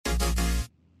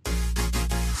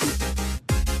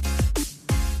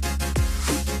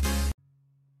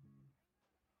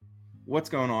What's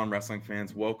going on, wrestling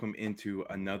fans? Welcome into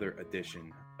another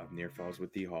edition of Near Falls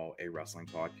with D Hall, a wrestling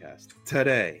podcast.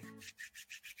 Today,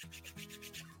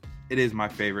 it is my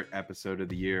favorite episode of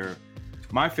the year,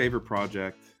 my favorite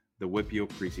project, the WPIAL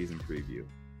Preseason Preview.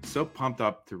 So pumped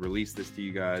up to release this to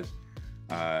you guys.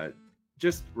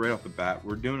 Just right off the bat,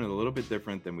 we're doing it a little bit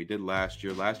different than we did last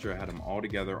year. Last year, I had them all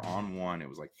together on one. It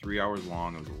was like 3 hours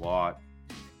long. It was a lot.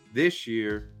 This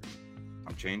year,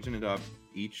 I'm changing it up.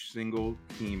 Each single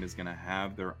team is going to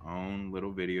have their own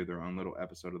little video, their own little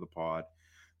episode of the pod.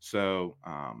 So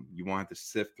you won't have to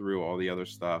sift through all the other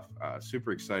stuff.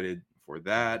 Super excited for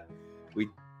that. We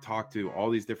talked to all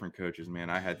these different coaches, man.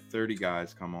 I had 30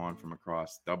 guys come on from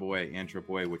across AA and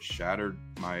AAA, which shattered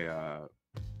my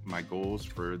goals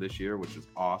for this year, which is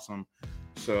awesome.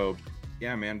 So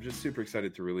yeah, man, I'm just super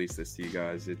excited to release this to you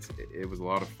guys. It was a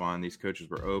lot of fun. These coaches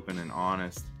were open and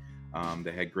honest.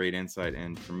 They had great insight,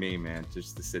 and for me, man,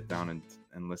 just to sit down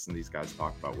and listen to these guys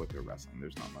talk about what they're wrestling,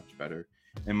 there's not much better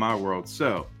in my world.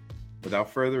 So without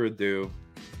further ado,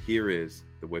 here is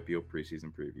the WPIAL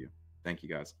Preseason Preview. Thank you,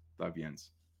 guys. Love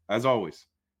Jens. As always,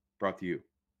 brought to you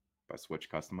by Switch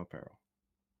Custom Apparel.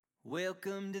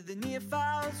 Welcome to the Near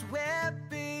Falls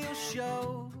WPIAL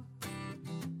Show,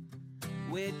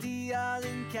 where Dial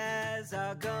and Kaz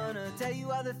are gonna tell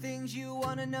you all the things you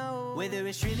wanna know. Whether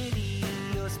it's Trinity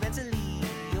or Spencer Lee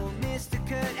or Mr.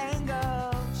 Kurt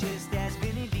Angle, just ask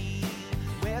Vinny D.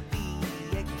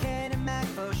 WPIAL Ken and Mac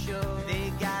for sure.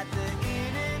 They got the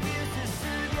interviews to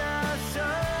soothe your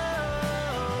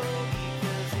soul,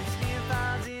 because it's Near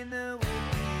Falls in the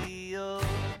WPIAL.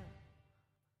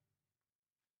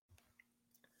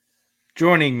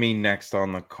 Joining me next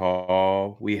on the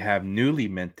call, we have newly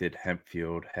minted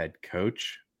Hempfield head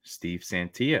coach, Steve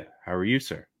Santia. How are you,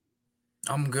 sir?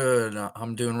 I'm good.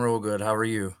 I'm doing real good. How are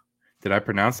you? Did I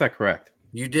pronounce that correct?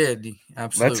 You did.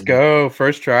 Absolutely. Let's go.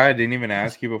 First try. I didn't even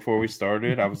ask you before we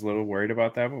started. I was a little worried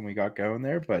about that when we got going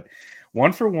there, but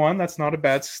 1 for 1, that's not a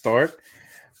bad start.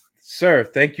 Sir,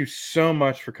 thank you so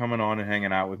much for coming on and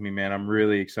hanging out with me, man. I'm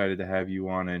really excited to have you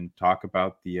on and talk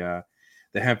about the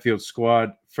Hempfield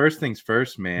squad. First things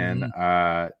first, man,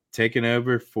 taking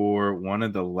over for one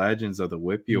of the legends of the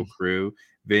WPIAL crew,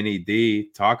 Vinny D.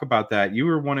 Talk about that. You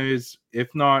were one of his, if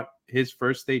not his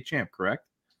first state champ, correct?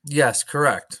 Yes,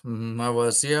 correct. I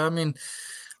was. Yeah, I mean,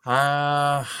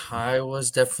 I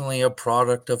was definitely a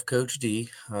product of Coach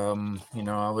D. I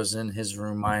was in his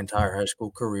room my entire high school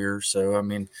career. So, I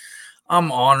mean,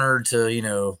 I'm honored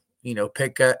to,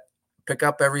 pick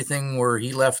up everything where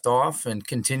he left off and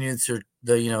continue to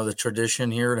the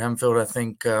tradition here at Hempfield. I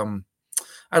think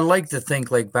I like to think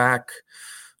like back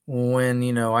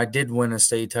when I did win a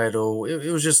state title.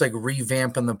 It was just like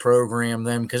revamping the program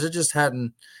then, because it just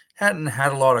hadn't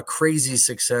had a lot of crazy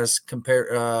success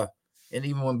compared. And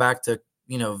even went back to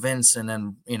Vince and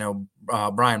then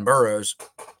Brian Burrows.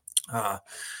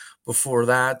 Before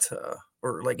that,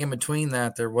 or like in between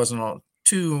that, there wasn't a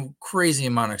too crazy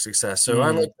amount of success. So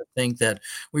I like to think that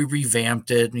we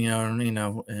revamped it,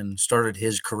 and started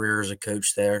his career as a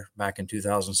coach there back in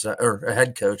 2007, or a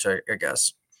head coach, I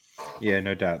guess. Yeah,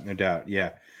 no doubt.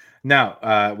 Yeah.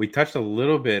 Now, we touched a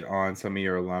little bit on some of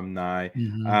your alumni.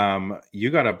 You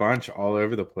got a bunch all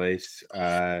over the place.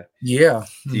 Yeah.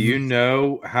 Do you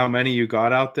know how many you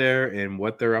got out there and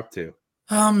what they're up to?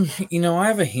 I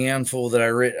have a handful that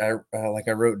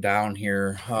I wrote down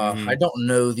here. I don't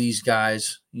know these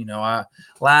guys.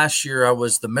 Last year I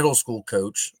was the middle school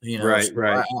coach.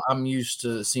 Right. I'm used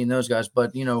to seeing those guys.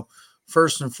 But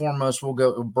first and foremost, we'll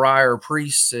go. Briar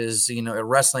Priest is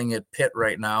wrestling at Pitt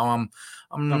right now.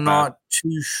 I'm not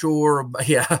too sure.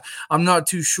 I'm not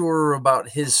too sure about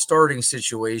his starting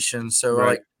situation. So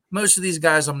right. Most of these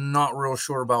guys, I'm not real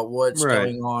sure about what's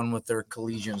going on with their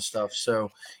collegiate stuff. So,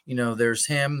 there's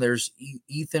him. There's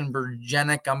Ethan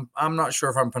Bergenic. I'm not sure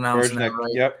if I'm pronouncing that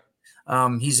right. Yep.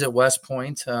 He's at West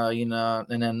Point, and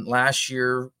then last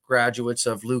year graduates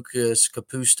of Lucas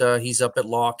Capusta. He's up at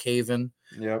Lock Haven.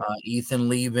 Yep. Ethan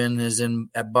Lieben is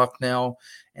at Bucknell.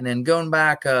 And then going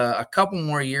back a couple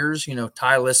more years,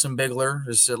 Ty Lissenbigler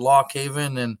is at Lock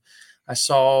Haven, and I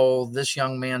saw this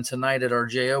young man tonight at our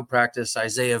JO practice,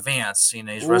 Isaiah Vance.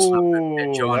 He's wrestling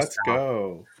at Johnstown. Let's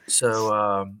go. So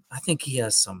I think he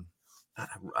has some.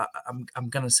 I'm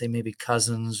gonna say maybe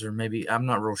cousins, or maybe I'm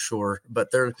not real sure,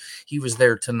 but he was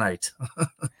there tonight.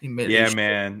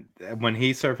 Man. When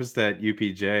he surfaced at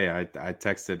UPJ, I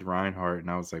texted Reinhardt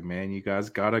and I was like, man, you guys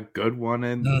got a good one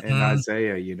in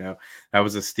Isaiah. That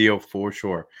was a steal for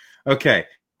sure. Okay.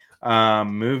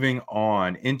 Moving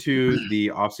on into the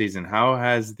offseason,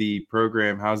 how's the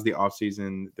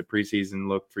offseason, the preseason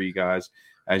looked for you guys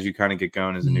as you kind of get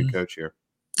going as a new coach here?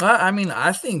 I mean,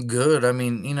 I think good. I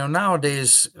mean,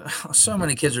 nowadays, so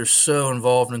many kids are so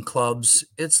involved in clubs.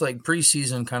 It's like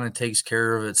preseason kind of takes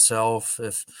care of itself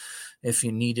if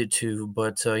you needed to.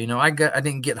 But I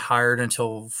didn't get hired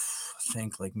until I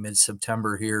think like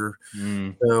mid-September here.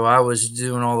 Mm, So I was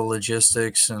doing all the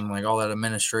logistics and like all that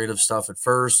administrative stuff at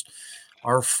first.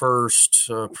 Our first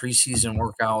preseason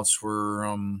workouts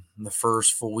were the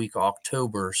first full week of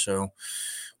October. So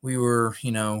we were,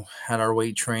 had our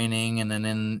weight training and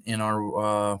then in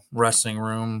our wrestling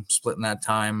room, splitting that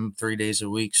time 3 days a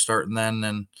week, starting then.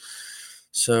 And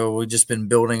so we just been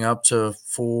building up to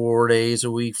 4 days a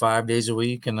week, 5 days a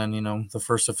week. And then, the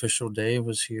first official day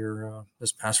was here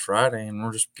this past Friday, and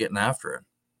we're just getting after it.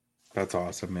 that's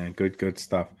awesome, man. Good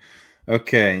stuff.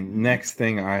 Okay, next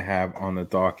thing I have on the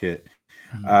docket.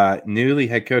 Newly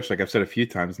head coach, like I've said a few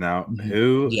times now, Mhm.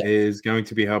 who Yeah. is going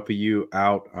to be helping you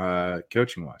out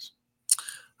coaching wise?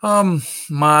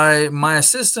 My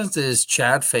assistant is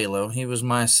Chad Phalo. He was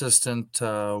my assistant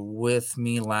with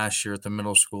me last year at the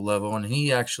middle school level, and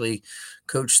he actually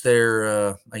coached there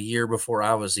a year before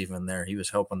I was even there. He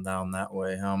was helping down that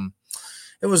way.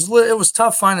 It was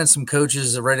tough finding some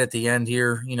coaches right at the end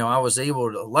here.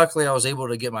 Luckily I was able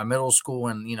to get my middle school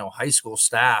and high school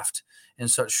staffed in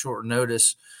such short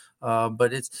notice.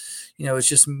 But it's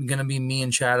just going to be me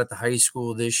and Chad at the high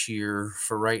school this year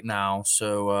for right now.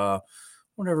 So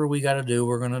whatever we got to do,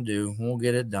 we're going to do. We'll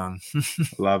get it done.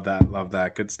 Love that. Love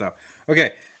that. Good stuff.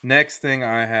 Okay, next thing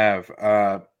I have.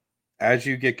 As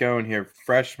you get going here,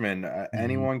 freshman, Mhm.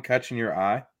 anyone catching your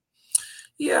eye?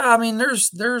 Yeah, I mean, there's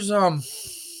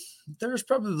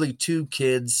probably two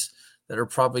kids that are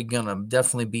probably gonna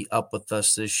definitely be up with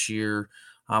us this year.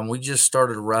 We just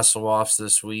started wrestle offs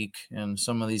this week, and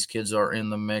some of these kids are in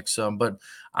the mix. But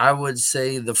I would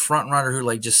say the front runner who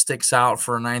like just sticks out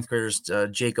for a ninth grader is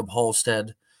Jacob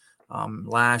Halstead.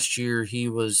 Last year he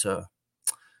was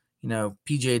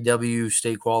PJW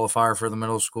state qualifier for the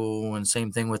middle school, and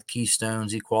same thing with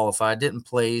Keystones. He qualified, didn't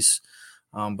place,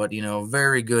 but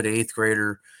very good eighth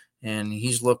grader, and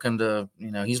he's looking to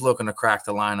crack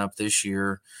the lineup this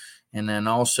year. And then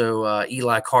also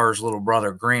Eli Carr's little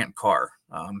brother, Grant Carr.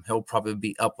 He'll probably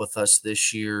be up with us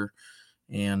this year,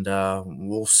 and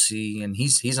we'll see. And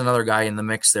he's another guy in the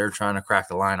mix there trying to crack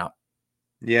the lineup.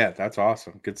 Yeah, that's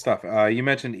awesome. Good stuff. You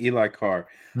mentioned Eli Carr.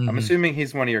 I'm Mm-hmm. assuming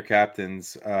he's one of your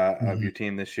captains of Mm-hmm. your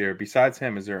team this year. Besides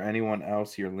him, is there anyone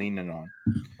else you're leaning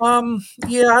on?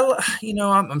 Yeah,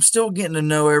 I'm still getting to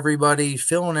know everybody,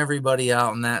 filling everybody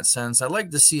out in that sense. I'd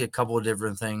like to see a couple of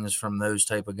different things from those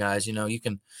type of guys. You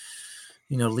can,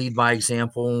 lead by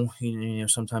example.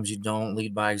 Sometimes you don't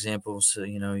lead by example. So,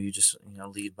 you just,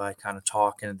 lead by kind of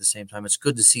talking at the same time. It's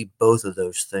good to see both of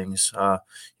those things,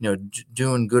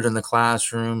 doing good in the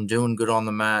classroom, doing good on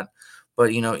the mat.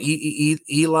 But,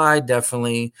 Eli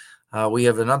definitely, we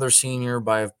have another senior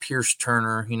by Pierce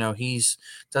Turner. He's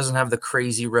doesn't have the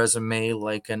crazy resume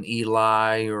like an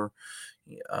Eli or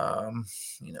the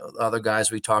other guys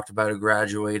we talked about who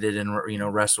graduated and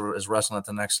is wrestling at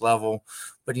the next level.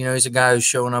 But he's a guy who's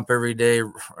showing up every day,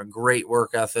 a great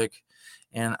work ethic,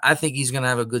 and I think he's going to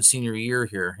have a good senior year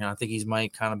here. I think he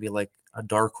might kind of be like a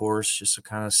dark horse, just a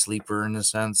kind of sleeper in a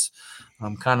sense.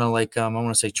 Kind of like I want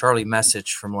to say Charlie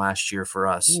Message from last year for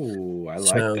us. Ooh, I like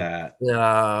So that.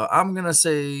 I'm gonna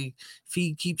say if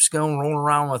he keeps going rolling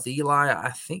around with Eli,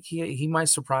 I think he might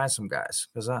surprise some guys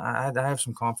because I have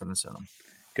some confidence in him.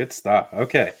 Good stuff.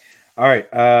 Okay. All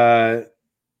right.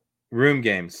 Room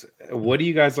games. What do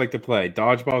you guys like to play?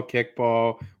 Dodgeball,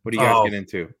 kickball? What do you guys Oh, get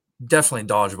into? definitely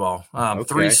dodgeball.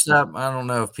 Three Okay. step. I don't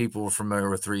know if people are familiar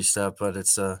with three step, but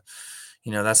it's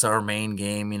that's our main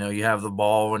game. You have the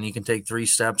ball and you can take 3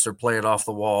 steps or play it off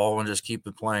the wall and just keep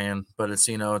it playing. But it's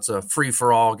a free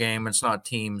for all game. It's not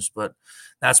teams, but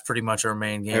that's pretty much our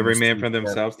main game Every is man three for step.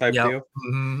 themselves type Yep. deal.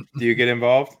 Mhm. Do you get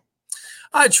involved?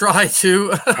 I try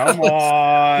to. Come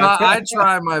on. I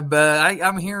try my best.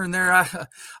 I'm here and there.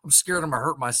 I'm scared I'm gonna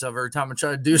hurt myself every time I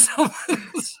try to do something.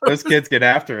 Those kids get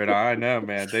after it. I know,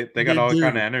 man. They got They all kind do.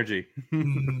 of energy.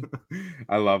 Mhm.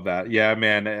 I love that. Yeah,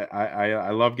 man.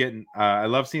 I love getting. I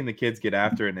love seeing the kids get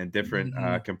after it in a different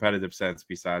Mhm. competitive sense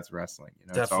besides wrestling.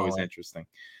 It's always Definitely. interesting.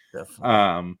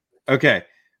 Definitely. Okay.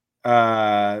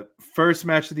 First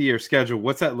match of the year schedule.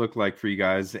 What's that look like for you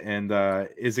guys? And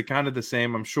is it kind of the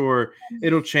same? I'm sure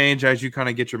it'll change as you kind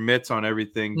of get your mitts on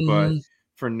everything. But Mhm.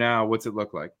 for now, what's it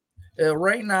look like?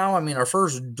 Right now, I mean, our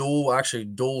first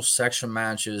dual section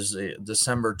match is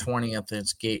December 20th.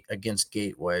 It's against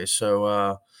Gateway.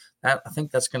 So I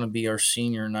think that's going to be our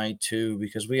senior night too,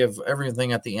 because we have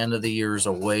everything at the end of the year is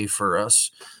away for us.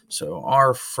 So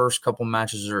our first couple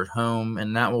matches are at home,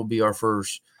 and that will be our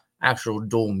first actual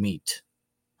dual meet.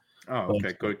 Oh,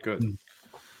 okay, good. Mm.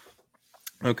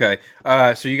 Okay,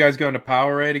 so you guys going to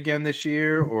Powerade again this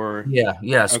year, or?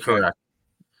 Yes, Okay, correct.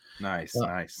 nice.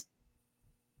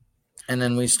 And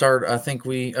then we start. I think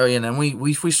and then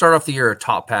we start off the year at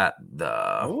Top Hat,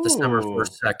 December Oh,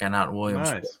 1st, 2nd out in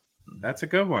Williamsport. nice. That's a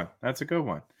good one. That's a good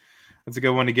one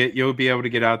to get. You'll be able to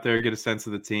get out there, get a sense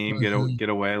of the team, Mhm. get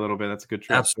away a little bit. That's a good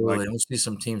trip. Absolutely. We'll see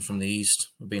some teams from the East.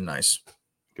 It'd be nice.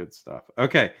 Good stuff.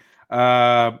 Okay.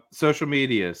 Social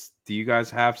medias. Do you guys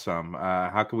have some?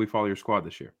 How can we follow your squad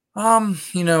this year?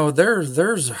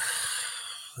 There's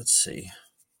let's see.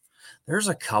 There's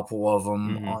a couple of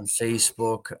them Mm-hmm. on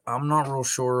Facebook. I'm not real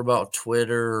sure about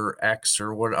Twitter or X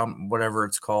or whatever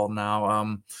it's called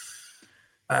now.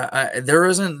 There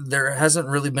hasn't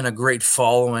really been a great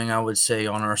following, I would say,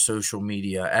 on our social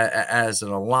media as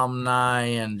an alumni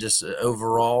and just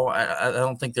overall. I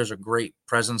don't think there's a great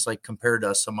presence like compared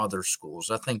to some other schools.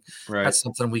 I think Right. that's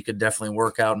something we could definitely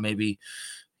work out. Maybe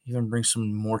even bring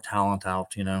some more talent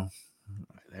out.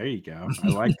 There you go. I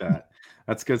like that.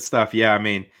 That's good stuff. Yeah, I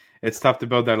mean, it's tough to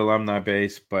build that alumni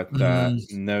base, but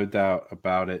no doubt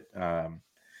about it.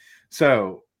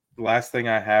 So last thing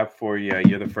I have for you,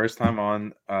 you're the first time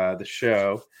on the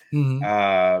show.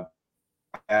 I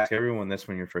ask everyone this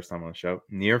when you're first time on the show.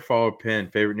 Near fall or pin,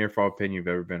 favorite near fall pin you've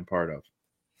ever been part of?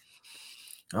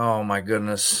 Oh my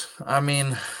goodness. I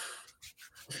mean,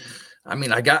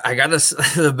 I got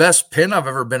the best pin I've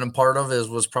ever been a part of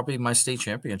was probably my state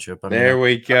championship. There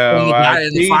we go.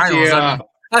 In the finals.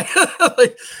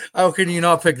 Like, how can you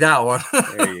not pick that one?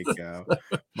 There you go,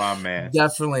 my man.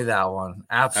 Definitely that one.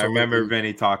 Absolutely. I remember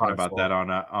Vinny talking about that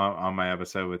on my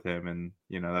episode with him, and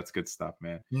that's good stuff,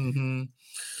 man. Mm-hmm.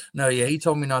 No, yeah, he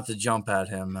told me not to jump at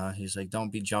him. He's like,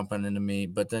 "Don't be jumping into me."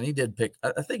 But then he did pick.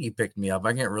 I think he picked me up.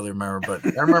 I can't really remember, but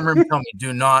I remember him telling me,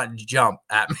 "Do not jump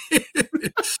at me."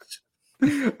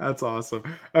 That's awesome.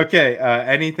 Okay,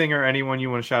 anything or anyone you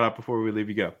want to shout out before we leave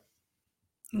you go?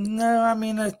 No, I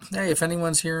mean, hey, if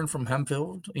anyone's hearing from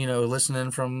Hempfield,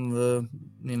 listening from the,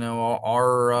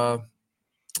 our, oh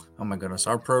my goodness,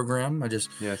 our program, I just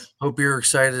hope you're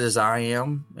excited as I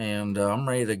am, and I'm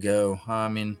ready to go. I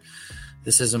mean,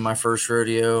 this isn't my first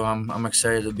rodeo. I'm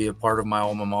excited to be a part of my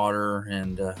alma mater,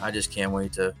 and I just can't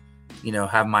wait to,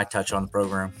 have my touch on the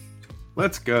program.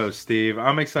 Let's go, Steve.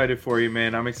 I'm excited for you,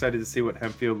 man. I'm excited to see what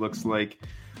Hempfield looks like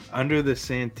under the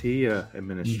Santilla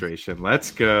administration. Let's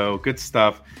go. Good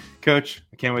stuff. Coach,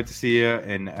 I can't wait to see you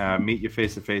and meet you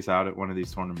face-to-face out at one of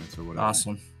these tournaments or whatever.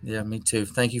 Awesome. Yeah, me too.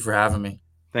 Thank you for having me.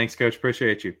 Thanks, Coach.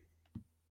 Appreciate you.